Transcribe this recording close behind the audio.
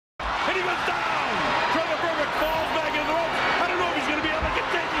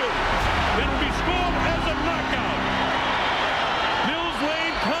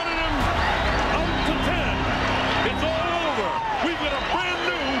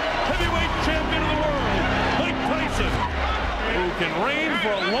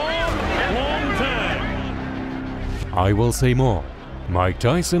I will say more. Mike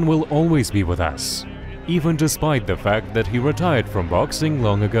Tyson will always be with us, even despite the fact that he retired from boxing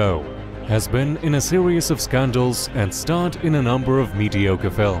long ago, has been in a series of scandals and starred in a number of mediocre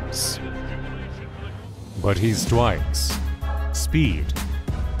films. But his strikes, speed,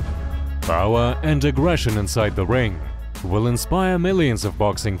 power and aggression inside the ring will inspire millions of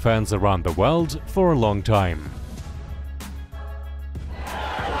boxing fans around the world for a long time.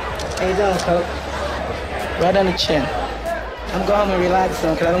 How you doing, Coach? Right on the chin. I'm going home and relax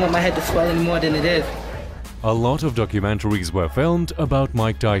though, because I don't want my head to swell any more than it is. A lot of documentaries were filmed about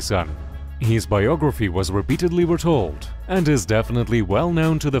Mike Tyson. His biography was repeatedly retold and is definitely well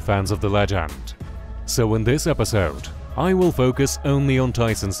known to the fans of the legend. So in this episode, I will focus only on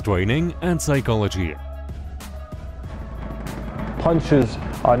Tyson's training and psychology. Punchers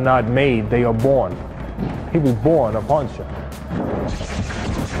are not made, they are born. He was born a puncher.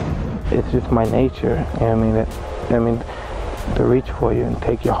 It's just my nature, you know what I mean? To reach for you and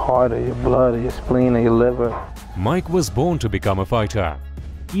take your heart or your blood or your spleen or your liver. Mike was born to become a fighter.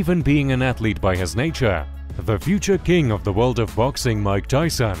 Even being an athlete by his nature, the future king of the world of boxing, Mike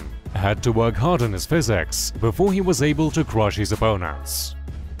Tyson, had to work hard on his physics before he was able to crush his opponents.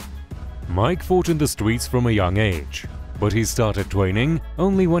 Mike fought in the streets from a young age, but he started training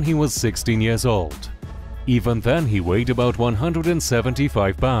only when he was 16 years old. Even then he weighed about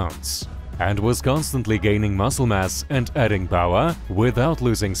 175 pounds and was constantly gaining muscle mass and adding power without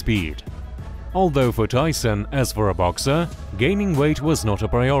losing speed. Although for Tyson, as for a boxer, gaining weight was not a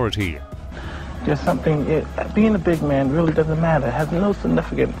priority. Just something, being a big man really doesn't matter. It has no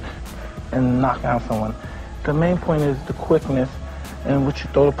significance in knocking out someone. The main point is the quickness and what you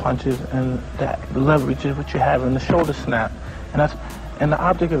throw the punches and that leverage is what you have in the shoulder snap. And the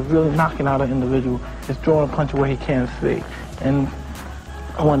object of really knocking out an individual is throwing a punch where he can't see. And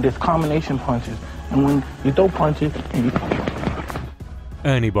when there's combination punches, and when you throw punches and you...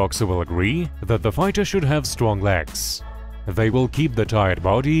 Any boxer will agree that the fighter should have strong legs. They will keep the tired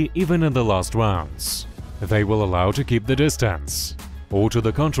body even in the last rounds. They will allow to keep the distance, or to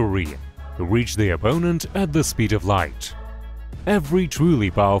the contrary, reach the opponent at the speed of light. Every truly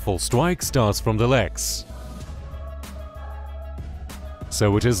powerful strike starts from the legs.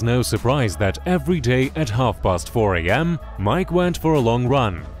 So it is no surprise that every day at 4:30 AM, Mike went for a long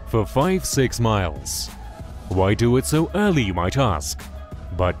run for 5-6 miles. Why do it so early, you might ask?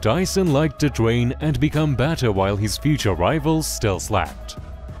 But Tyson liked to train and become better while his future rivals still slept.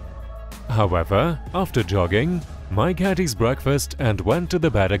 However, after jogging, Mike had his breakfast and went to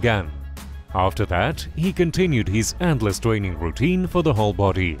the bed again. After that, he continued his endless training routine for the whole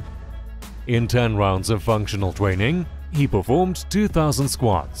body. In 10 rounds of functional training, he performed 2,000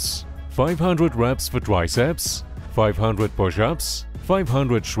 squats, 500 reps for triceps, 500 push-ups,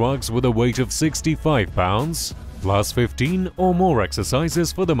 500 shrugs with a weight of 65 pounds, plus 15 or more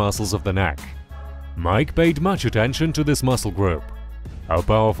exercises for the muscles of the neck. Mike paid much attention to this muscle group. A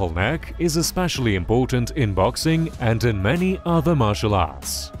powerful neck is especially important in boxing and in many other martial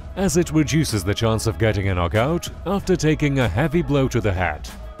arts, as it reduces the chance of getting a knockout after taking a heavy blow to the head.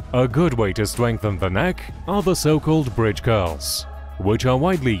 A good way to strengthen the neck are the so-called bridge curls, which are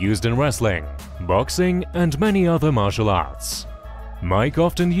widely used in wrestling, boxing and many other martial arts. Mike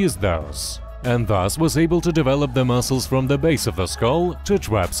often used those, and thus was able to develop the muscles from the base of the skull to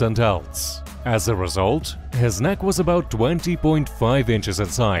traps and delts. As a result, his neck was about 20.5 inches in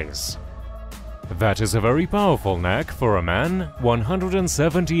size. That is a very powerful neck for a man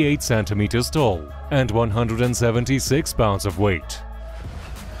 178 centimeters tall and 176 pounds of weight.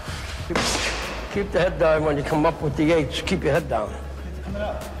 Keep the head down when you come up with the H. Keep your head down. It's coming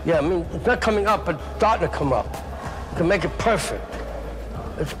up. Yeah, I mean, it's not coming up, but starting to come up. You can make it perfect.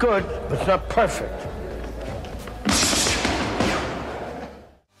 It's good, but it's not perfect.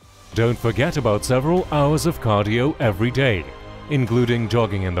 Don't forget about several hours of cardio every day, including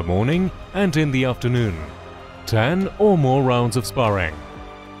jogging in the morning and in the afternoon, 10 or more rounds of sparring,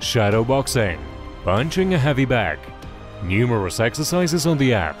 shadow boxing, punching a heavy bag, numerous exercises on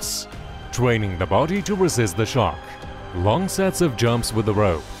the abs, training the body to resist the shock, long sets of jumps with the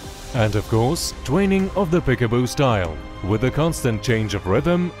rope, and of course, training of the peekaboo style with a constant change of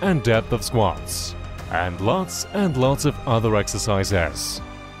rhythm and depth of squats, and lots of other exercises.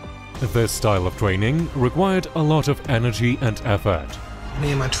 This style of training required a lot of energy and effort.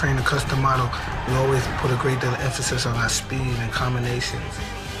 Me and my trainer, Custom Model, we always put a great deal of emphasis on our speed and combinations.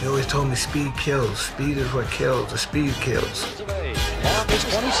 He always told me speed kills. Speed is what kills. The speed kills. Here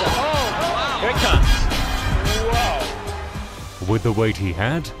it comes. Whoa. With the weight he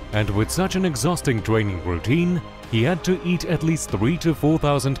had, and with such an exhausting training routine, he had to eat at least 3,000 to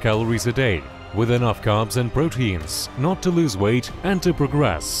 4,000 calories a day with enough carbs and proteins not to lose weight and to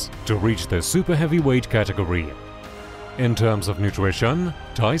progress to reach the super heavyweight category. In terms of nutrition,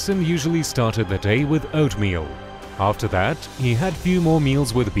 Tyson usually started the day with oatmeal. After that, he had few more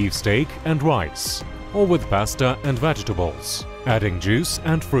meals with beefsteak and rice, or with pasta and vegetables, adding juice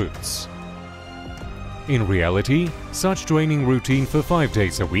and fruits. In reality, such training routine for 5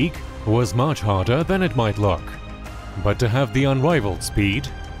 days a week was much harder than it might look. But to have the unrivaled speed,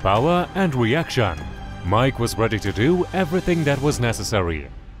 power and reaction, Mike was ready to do everything that was necessary.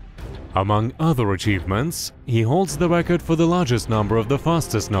 Among other achievements, he holds the record for the largest number of the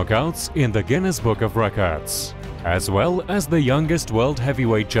fastest knockouts in the Guinness Book of Records, as well as the youngest world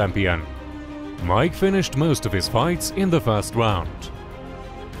heavyweight champion. Mike finished most of his fights in the first round.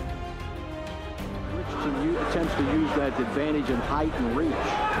 Richardson attempts to use that advantage in height and reach.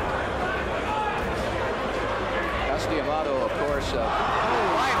 Castellamato, of course,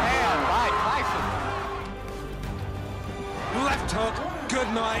 right hand by Tyson. Left hook,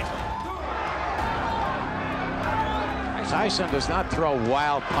 good night. Tyson does not throw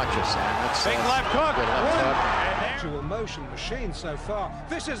wild punches. Big left hook. Good left hook. Actual motion machine so far.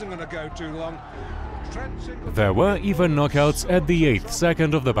 This isn't going to go too long. There were even knockouts at the 8th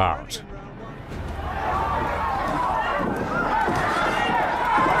second of the bout.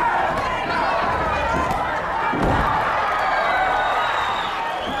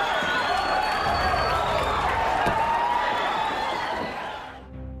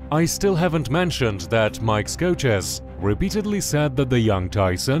 I still haven't mentioned that Mike's coaches repeatedly said that the young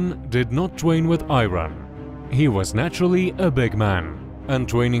Tyson did not train with iron. He was naturally a big man, and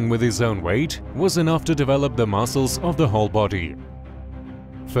training with his own weight was enough to develop the muscles of the whole body.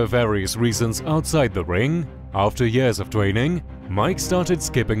 For various reasons outside the ring, after years of training, Mike started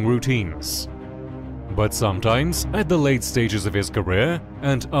skipping routines. But sometimes, at the late stages of his career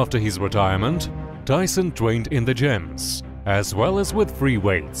and after his retirement, Tyson trained in the gyms, as well as with free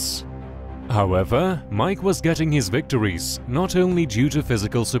weights. However, Mike was getting his victories not only due to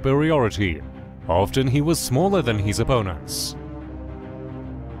physical superiority. Often he was smaller than his opponents.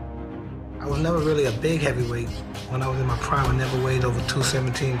 I was never really a big heavyweight. When I was in my prime, I never weighed over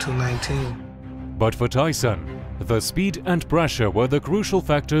 217, 219. But for Tyson, the speed and pressure were the crucial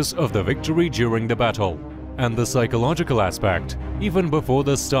factors of the victory during the battle, and the psychological aspect, even before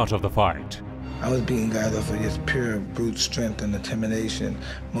the start of the fight. I was beating guys off of just pure brute strength and intimidation.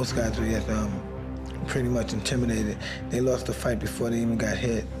 Most guys were just pretty much intimidated. They lost the fight before they even got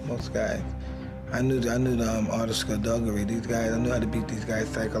hit, most guys. I knew the art of skullduggery. These guys, I knew how to beat these guys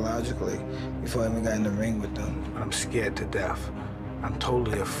psychologically before I even got in the ring with them. I'm scared to death. I'm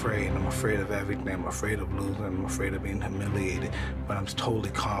totally afraid. I'm afraid of everything. I'm afraid of losing. I'm afraid of being humiliated. But I'm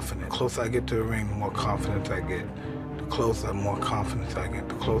totally confident. The closer I get to the ring, the more confidence I get. The closer, the more confidence I get.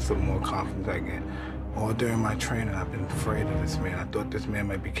 The closer, the more confidence I get. All during my training, I've been afraid of this man. I thought this man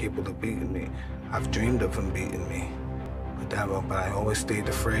might be capable of beating me. I've dreamed of him beating me. But I always stayed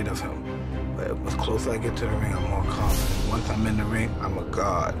afraid of him. But the closer I get to the ring, I'm more confident. Once I'm in the ring, I'm a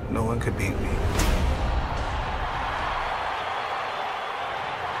god. No one could beat me.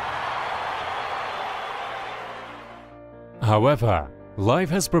 However, life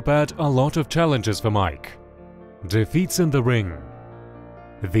has prepared a lot of challenges for Mike. Defeats in the ring,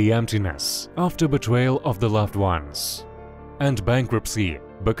 the emptiness after betrayal of the loved ones, and bankruptcy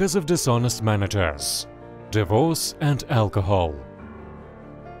because of dishonest managers, divorce and alcohol.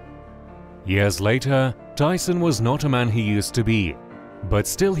 Years later, Tyson was not a man he used to be, but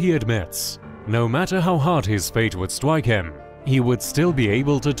still he admits, no matter how hard his fate would strike him, he would still be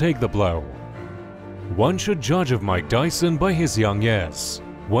able to take the blow. One should judge of Mike Tyson by his young years,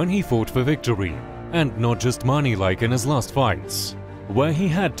 when he fought for victory, and not just money like in his last fights, where he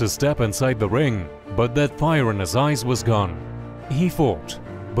had to step inside the ring, but that fire in his eyes was gone. He fought,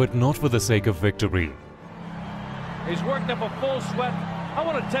 but not for the sake of victory. He's worked up a full sweat. I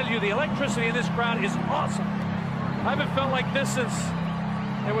want to tell you, the electricity in this crowd is awesome. I haven't felt like this since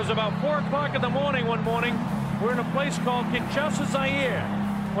it was about 4 o'clock in the morning one morning. We're in a place called Kinshasa, Zaire,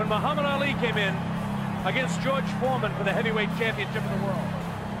 when Muhammad Ali came in against George Foreman for the heavyweight championship of the world.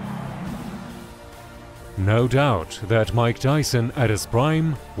 No doubt that Mike Tyson at his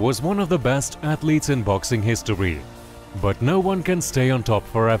prime was one of the best athletes in boxing history. But no one can stay on top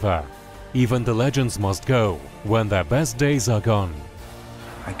forever. Even the legends must go when their best days are gone.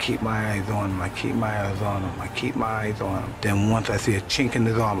 I keep my eyes on him, I keep my eyes on him, I keep my eyes on him. Then once I see a chink in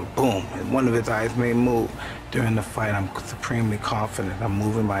his armor, boom, and one of his eyes may move. During the fight, I'm supremely confident. I'm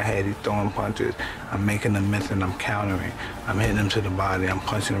moving my head, he's throwing punches. I'm making them miss and I'm countering. I'm hitting him to the body, I'm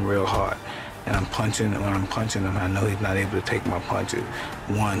punching him real hard. and I'm punching, and when I'm punching him, I know he's not able to take my punches.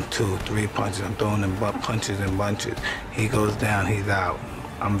 1, 2, 3 punches. I'm throwing him punches in bunches. He goes down, he's out.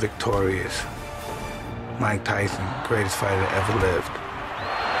 I'm victorious. Mike Tyson, greatest fighter that ever lived.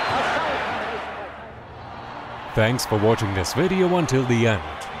 Thanks for watching this video until the end.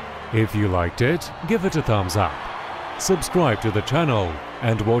 If you liked it, give it a thumbs up. Subscribe to the channel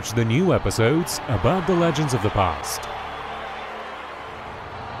and watch the new episodes about the legends of the past.